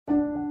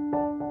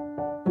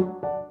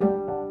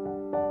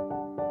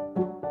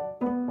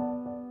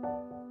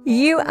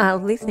You are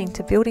listening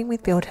to Building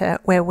with Build Her,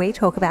 where we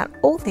talk about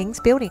all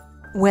things building,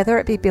 whether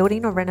it be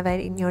building or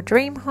renovating your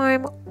dream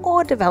home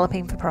or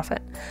developing for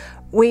profit.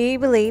 We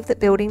believe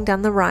that building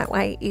done the right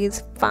way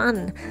is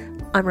fun.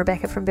 I'm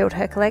Rebecca from Build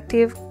Her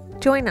Collective.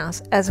 Join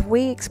us as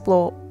we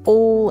explore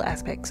all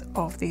aspects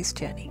of this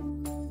journey.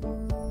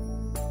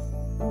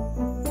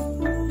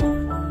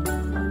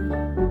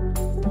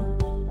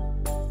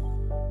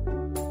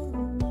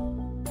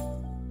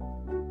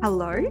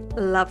 Hello,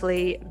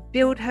 lovely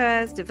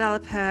builders,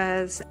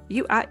 developers.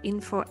 You are in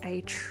for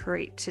a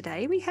treat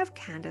today. We have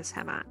Candice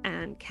Hammer,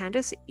 and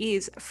Candice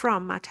is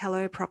from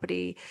Martello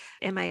Property,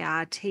 MARTELLO,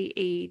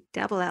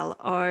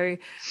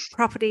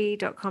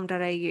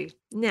 property.com.au.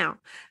 Now,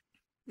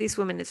 this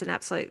woman is an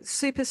absolute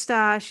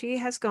superstar. She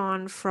has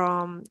gone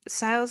from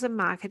sales and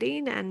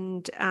marketing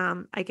and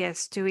I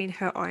guess doing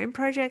her own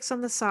projects on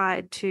the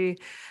side to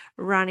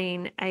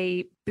running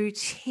a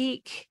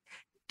boutique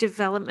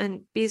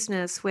development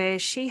business where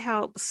she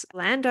helps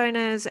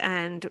landowners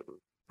and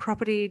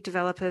property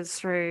developers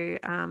through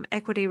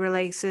equity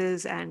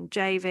releases and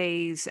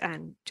JVs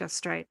and just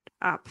straight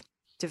up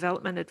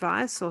development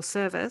advice or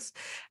service,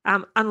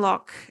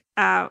 unlock,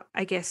 I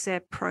guess, their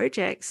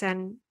projects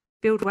and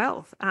build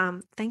wealth.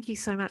 Thank you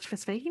so much for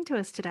speaking to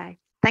us today.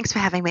 Thanks for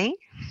having me.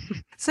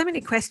 So many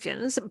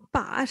questions,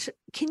 but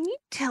can you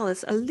tell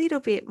us a little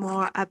bit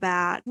more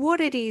about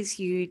what it is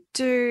you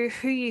do,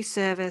 who you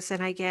service,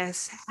 and I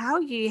guess how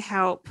you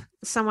help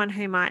someone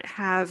who might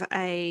have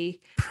a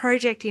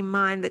project in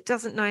mind that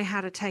doesn't know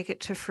how to take it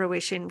to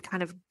fruition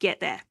kind of get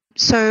there?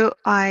 So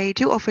I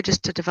do offer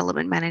just a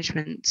development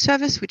management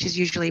service, which is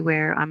usually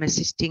where I'm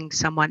assisting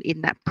someone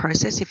in that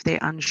process if they're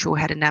unsure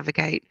how to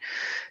navigate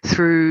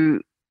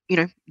through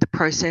the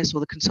process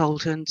or the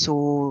consultants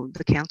or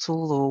the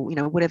council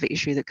or, whatever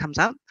issue that comes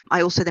up.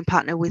 I also then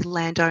partner with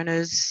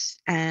landowners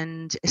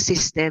and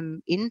assist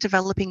them in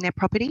developing their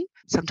property.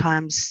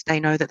 Sometimes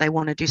they know that they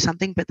want to do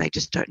something, but they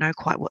just don't know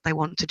quite what they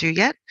want to do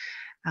yet.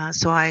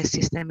 So I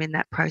assist them in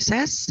that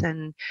process.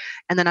 And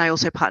then I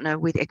also partner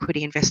with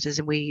equity investors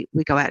and we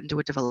go out and do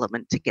a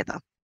development together.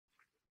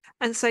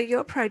 And so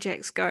your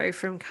projects go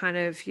from kind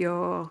of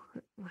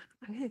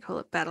I'm going to call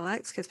it battle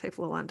axe because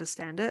people will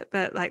understand it,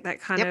 but like that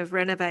kind of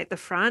renovate the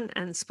front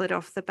and split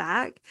off the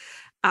back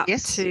up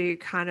to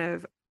kind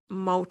of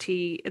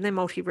they're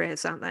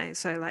multi-res, aren't they?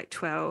 So like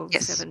 12,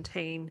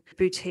 17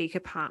 boutique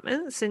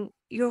apartments. And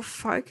your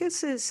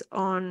focus is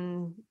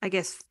on, I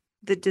guess,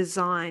 the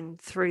design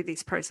through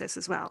this process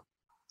as well.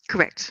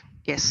 Correct.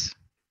 Yes.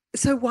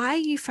 So why are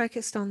you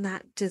focused on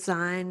that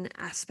design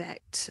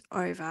aspect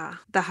over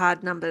the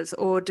hard numbers,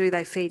 or do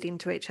they feed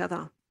into each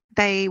other?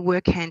 They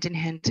work hand in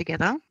hand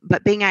together,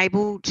 but being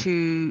able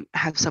to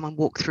have someone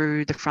walk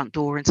through the front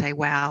door and say,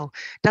 wow,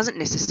 doesn't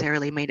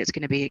necessarily mean it's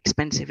going to be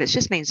expensive. It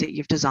just means that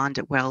you've designed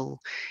it well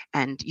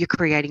and you're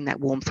creating that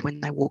warmth when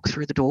they walk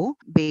through the door.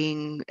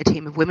 Being a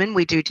team of women,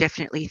 we do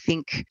definitely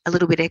think a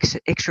little bit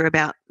extra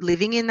about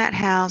living in that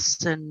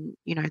house and,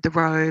 the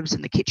robes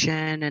and the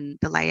kitchen and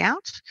the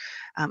layout.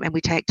 And we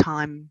take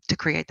time to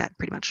create that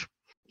pretty much.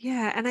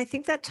 Yeah. And I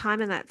think that time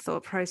and that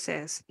thought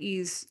process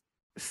is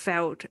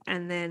felt,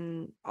 and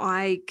then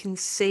I can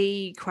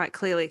see quite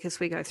clearly because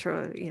we go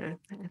through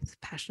it's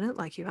passionate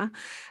like you are,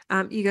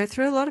 you go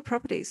through a lot of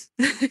properties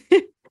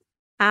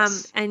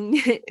and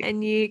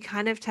you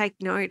kind of take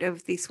note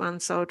of this one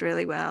sold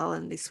really well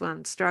and this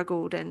one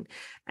struggled, and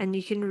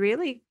you can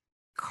really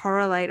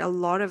correlate a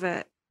lot of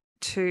it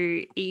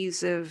to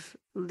ease of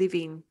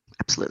living.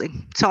 Absolutely.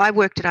 So I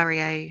worked at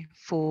REA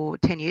for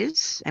 10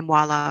 years, and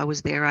while I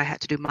was there I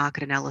had to do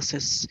market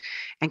analysis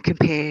and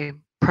compare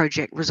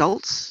project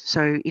results.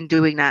 So in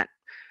doing that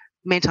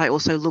meant I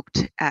also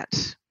looked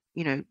at,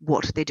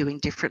 what they're doing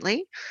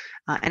differently.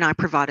 And I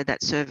provided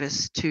that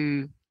service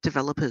to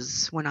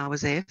developers when I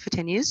was there for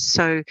 10 years.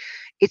 So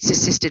it's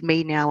assisted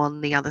me now on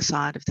the other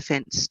side of the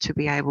fence to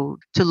be able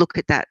to look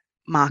at that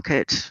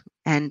market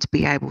and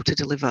be able to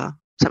deliver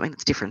something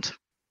that's different.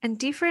 And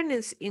different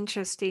is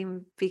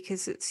interesting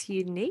because it's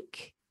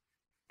unique.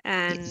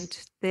 And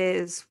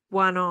there's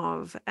one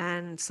of,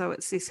 and so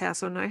it's this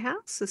house or no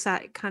house. Is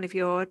that kind of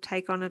your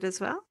take on it as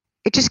well?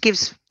 It just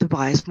gives the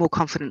buyers more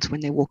confidence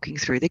when they're walking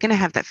through. They're going to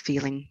have that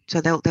feeling.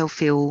 So they'll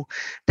feel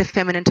the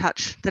feminine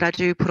touch that I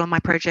do put on my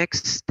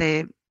projects.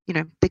 They're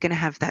going to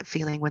have that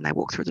feeling when they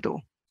walk through the door.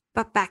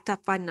 But backed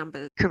up by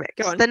numbers.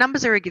 Correct. The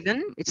numbers are a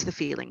given. It's the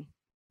feeling.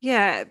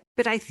 Yeah,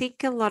 but I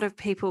think a lot of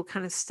people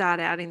kind of start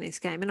out in this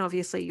game, and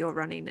obviously you're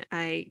running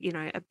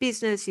a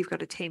business. You've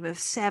got a team of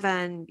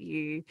 7.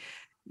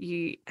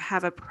 You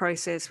have a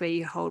process where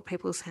you hold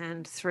people's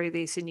hand through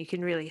this and you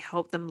can really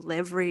help them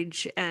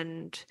leverage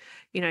and,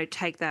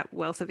 take that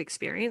wealth of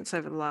experience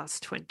over the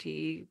last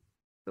 20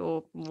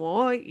 or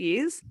more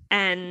years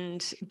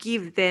and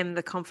give them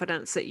the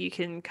confidence that you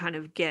can kind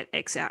of get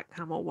X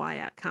outcome or Y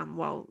outcome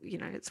while,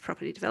 it's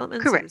property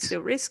development. Correct. So it's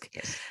still risk.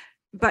 Yes.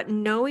 But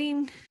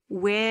knowing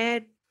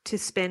where to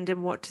spend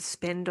and what to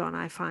spend on,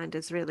 I find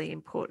is really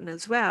important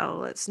as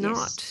well. It's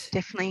not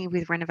definitely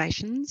with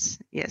renovations.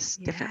 Yes,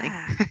 definitely.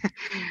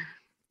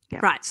 Yeah.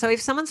 Right. So if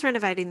someone's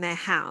renovating their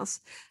house,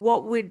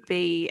 what would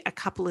be a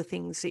couple of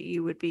things that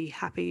you would be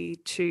happy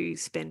to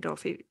spend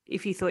off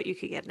if you thought you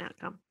could get an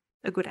outcome,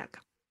 a good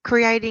outcome?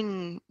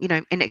 Creating,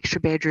 an extra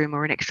bedroom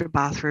or an extra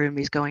bathroom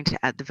is going to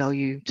add the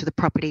value to the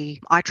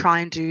property. I try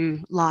and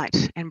do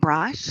light and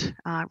bright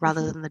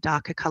rather than the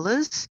darker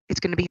colours. It's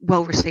going to be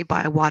well received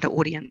by a wider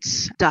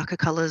audience. Darker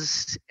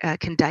colours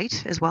can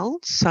date as well.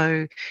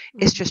 So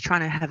it's just trying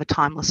to have a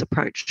timeless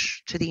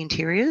approach to the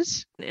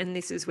interiors. And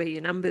this is where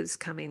your numbers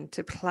come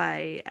into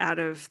play. Out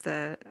of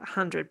the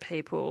 100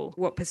 people,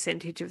 what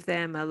percentage of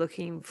them are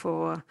looking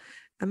for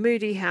a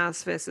moody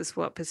house versus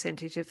what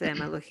percentage of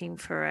them are looking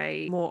for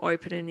a more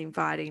open and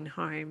inviting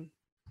home?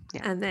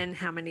 Yeah. And then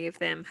how many of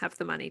them have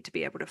the money to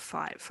be able to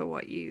fight for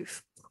what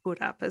you've put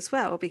up as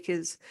well?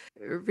 Because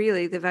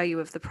really the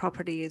value of the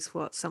property is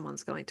what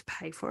someone's going to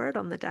pay for it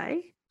on the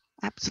day.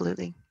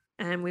 Absolutely.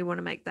 And we want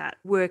to make that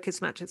work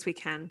as much as we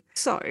can.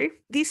 So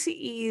this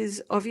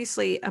is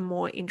obviously a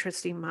more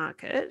interesting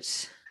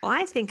market.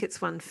 I think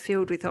it's one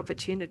filled with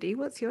opportunity.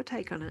 What's your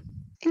take on it?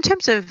 In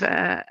terms of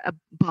a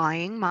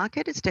buying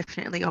market, it's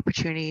definitely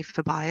opportunity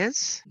for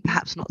buyers,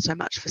 perhaps not so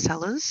much for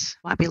sellers.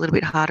 Might be a little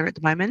bit harder at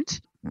the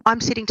moment.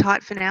 I'm sitting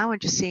tight for now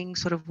and just seeing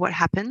sort of what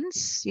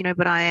happens,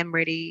 but I am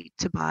ready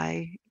to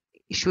buy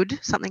should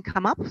something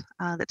come up.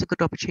 That's a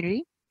good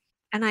opportunity.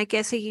 And I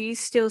guess, are you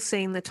still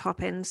seeing the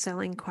top end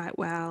selling quite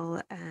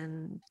well?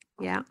 And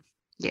yeah.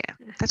 Yeah,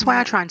 that's why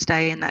I try and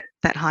stay in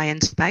that high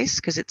end space,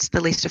 because it's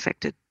the least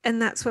affected. And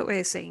that's what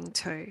we're seeing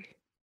too.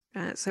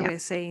 So we're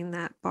seeing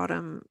that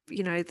bottom, the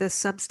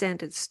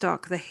substandard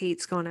stock, the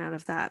heat's gone out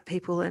of that.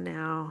 People are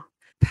now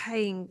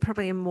paying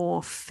probably a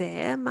more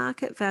fair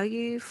market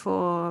value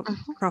for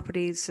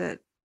properties that,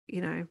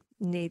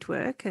 need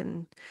work,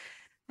 and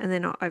they're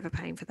not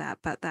overpaying for that.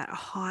 But that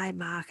high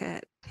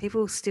market,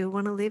 people still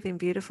want to live in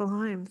beautiful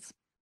homes.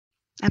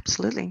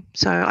 Absolutely.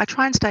 So I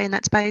try and stay in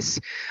that space.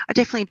 I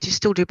definitely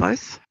still do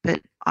both,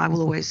 but I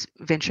will always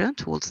venture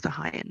towards the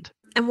high end.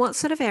 And what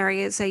sort of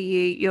areas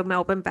you're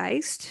Melbourne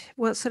based?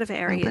 What sort of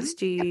areas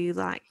do you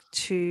like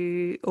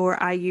to, or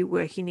are you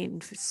working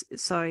in?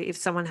 So if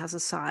someone has a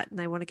site and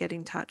they want to get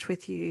in touch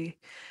with you.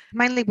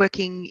 Mainly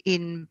working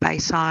in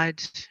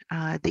Bayside,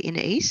 the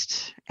inner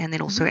east, and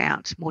then also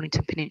out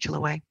Mornington Peninsula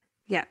way.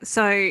 Yeah.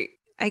 So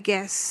I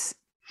guess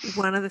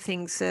one of the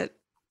things that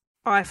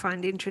I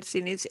find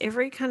interesting is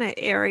every kind of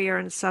area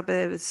and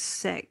suburb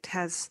sect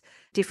has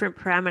different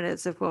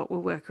parameters of what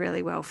will work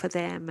really well for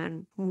them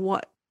and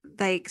what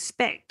they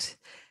expect.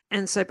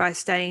 And so by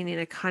staying in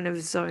a kind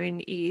of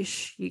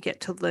zone-ish, you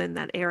get to learn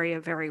that area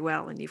very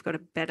well, and you've got a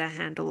better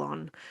handle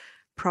on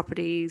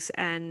properties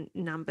and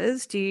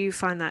numbers. Do you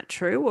find that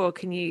true, or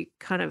can you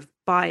kind of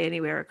buy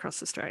anywhere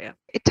across Australia?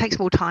 It takes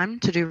more time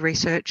to do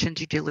research and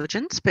due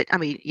diligence, but I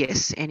mean,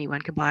 yes,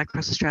 anyone can buy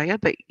across Australia,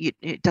 but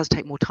it does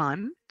take more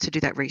time to do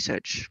that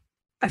research.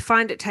 I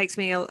find it takes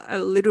me a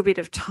little bit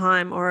of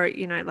time, or,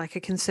 like a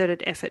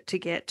concerted effort to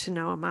get to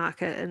know a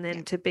market, and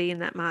then to be in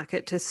that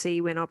market to see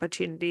when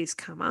opportunities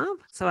come up.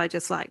 So I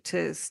just like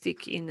to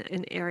stick in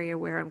an area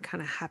where I'm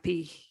kind of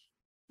happy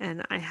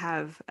and I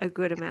have a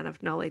good amount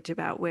of knowledge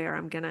about where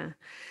I'm going to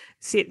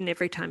sit. And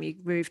every time you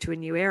move to a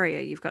new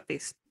area, you've got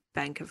this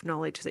bank of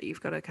knowledge that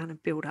you've got to kind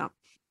of build up.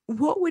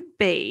 What would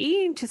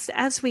be, just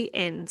as we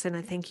end, and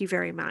I thank you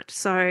very much.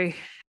 So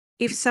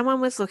if someone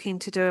was looking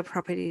to do a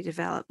property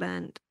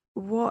development,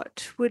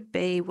 what would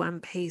be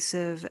one piece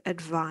of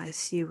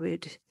advice you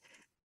would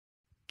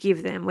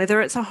give them,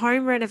 whether it's a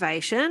home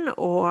renovation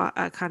or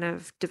a kind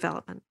of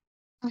development?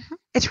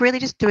 It's really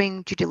just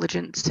doing due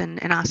diligence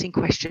and asking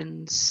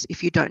questions.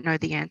 If you don't know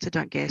the answer,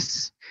 don't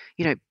guess.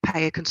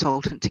 Pay a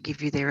consultant to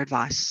give you their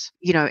advice,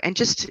 and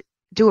just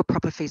do a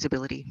proper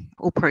feasibility.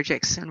 All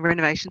projects and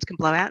renovations can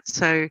blow out.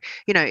 So,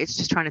 it's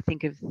just trying to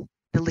think of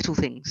the little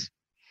things.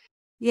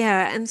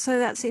 Yeah, and so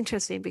that's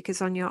interesting,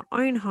 because on your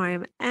own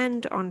home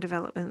and on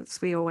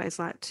developments, we always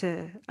like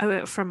to,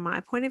 from my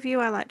point of view,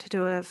 I like to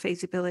do a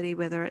feasibility,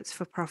 whether it's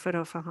for profit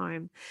or for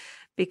home,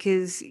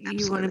 because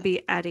you want to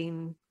be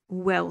adding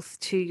wealth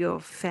to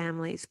your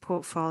family's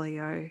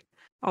portfolio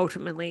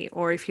ultimately.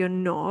 Or if you're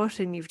not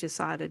and you've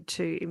decided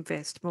to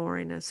invest more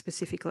in a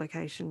specific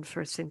location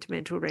for a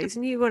sentimental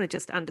reason, you want to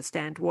just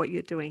understand what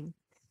you're doing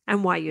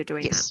and why you're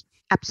doing that.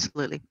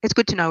 Absolutely. It's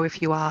good to know if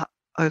you are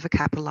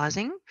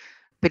overcapitalizing.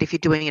 But if you're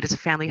doing it as a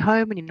family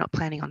home and you're not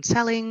planning on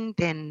selling,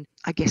 then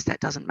I guess that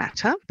doesn't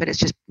matter. But it's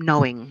just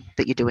knowing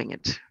that you're doing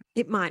it.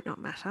 It might not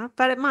matter,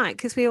 but it might,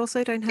 because we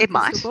also don't have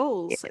crystal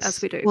balls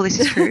as we do. Well, this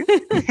is true.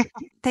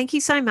 Thank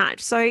you so much.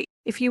 So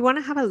if you want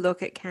to have a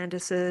look at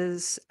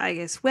Candice's,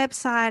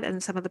 website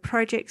and some of the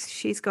projects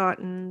she's got,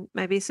 and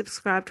maybe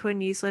subscribe to her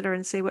newsletter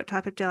and see what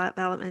type of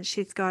development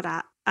she's got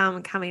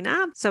coming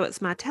up. So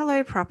it's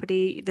Martello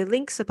Property. The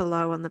links are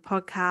below on the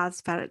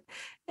podcast, but at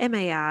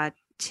MARTELLO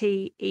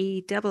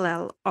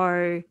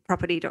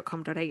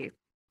property.com.au.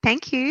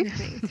 Thank you.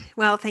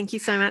 Well, thank you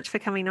so much for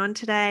coming on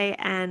today.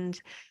 And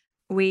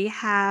we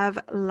have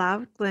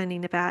loved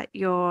learning about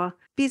your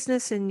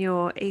business and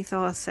your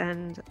ethos,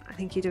 and I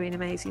think you're doing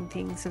amazing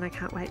things, and I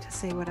can't wait to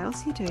see what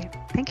else you do.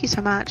 Thank you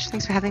so much.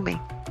 Thanks for having me.